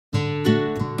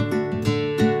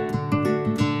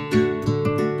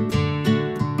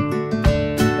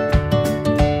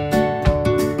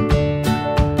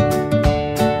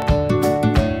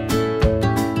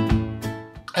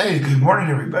morning,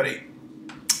 everybody.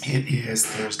 It is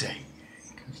Thursday.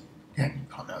 Yeah, you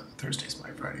all know that Thursday's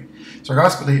my Friday. So our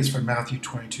gospel day is from Matthew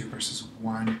 22, verses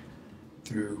 1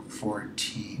 through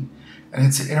 14. And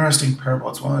it's an interesting parable.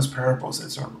 It's one of those parables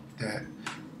that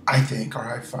I think,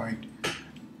 or I find,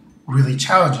 really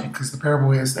challenging, because the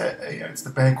parable is that it's a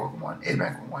banquet one,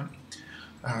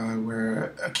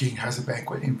 where a king has a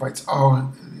banquet, invites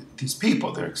all these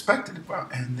people they're expected to come,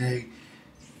 and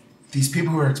these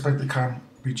people who are expected to come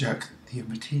reject the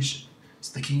invitation.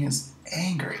 So the king is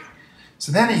angry.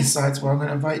 So then he decides, well, I'm going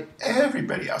to invite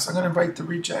everybody else. I'm going to invite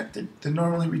the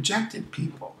normally rejected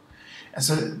people. And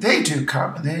so they do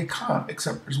come, and they come,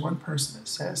 except there's one person that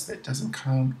says that doesn't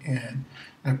come in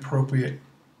an appropriate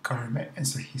garment, and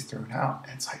so he's thrown out.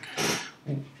 And it's like,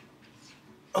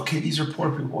 okay, these are poor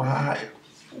people.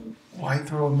 Why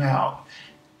throw them out?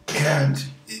 And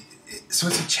so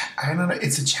it's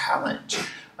a challenge,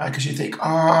 because you think,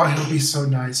 oh, he'll be so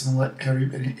nice and let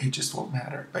everybody, it just won't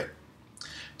matter. But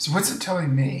so what's it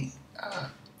telling me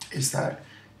is that,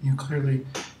 clearly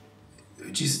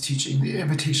Jesus teaching the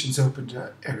invitation's open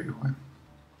to everyone,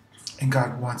 and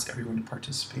God wants everyone to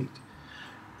participate.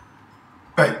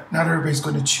 But not everybody's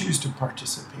going to choose to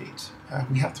participate.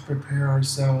 We have to prepare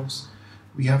ourselves.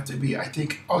 We have to be, I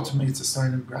think, ultimately it's a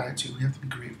sign of gratitude. We have to be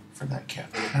grateful for that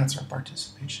gift. And that's our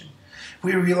participation.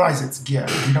 We realize it's a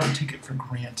gift. We don't take it for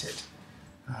granted,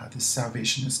 this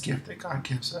salvation, this gift that God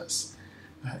gives us.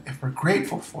 If we're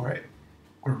grateful for it,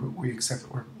 we accept it,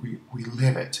 we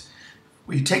live it.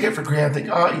 We take it for granted, think,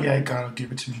 oh yeah, God will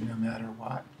give it to me no matter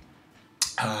what.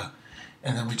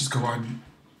 And then we just go on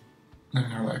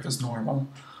living our life as normal,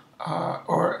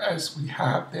 or as we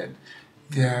have been.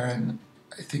 Then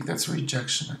I think that's a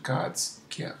rejection of God's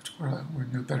gift. We're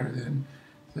no better than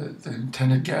the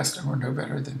intended guest, and we're no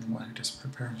better than the one who doesn't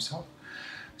prepare himself.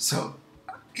 So,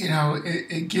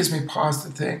 it gives me pause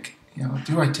to think,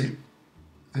 do I take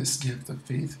this gift of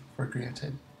faith for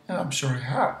granted? And I'm sure I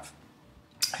have.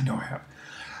 I know I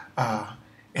have.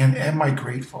 And am I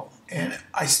grateful? And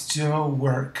I still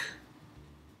work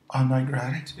on my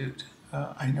gratitude.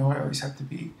 I know I always have to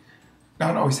be,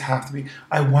 not always have to be,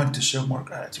 I want to show more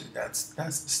gratitude. That's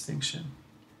distinction.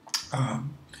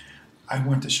 I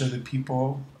want to show the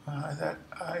people that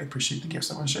I appreciate the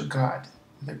gifts. I want to show God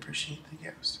that I appreciate the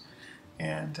gifts.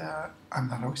 And I'm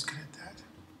not always good at that.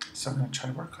 So I'm going to try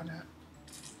to work on that.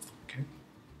 Okay?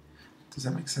 Does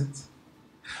that make sense?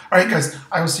 All right, guys,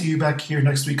 I will see you back here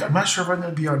next week. I'm not sure if I'm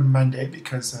going to be on Monday,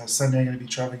 because Sunday I'm going to be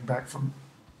traveling back from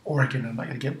Oregon. I'm not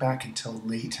going to get back until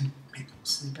late, and maybe I'll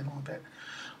sleep in a little bit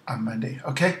on Monday.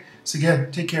 Okay? So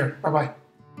again, take care. Bye-bye.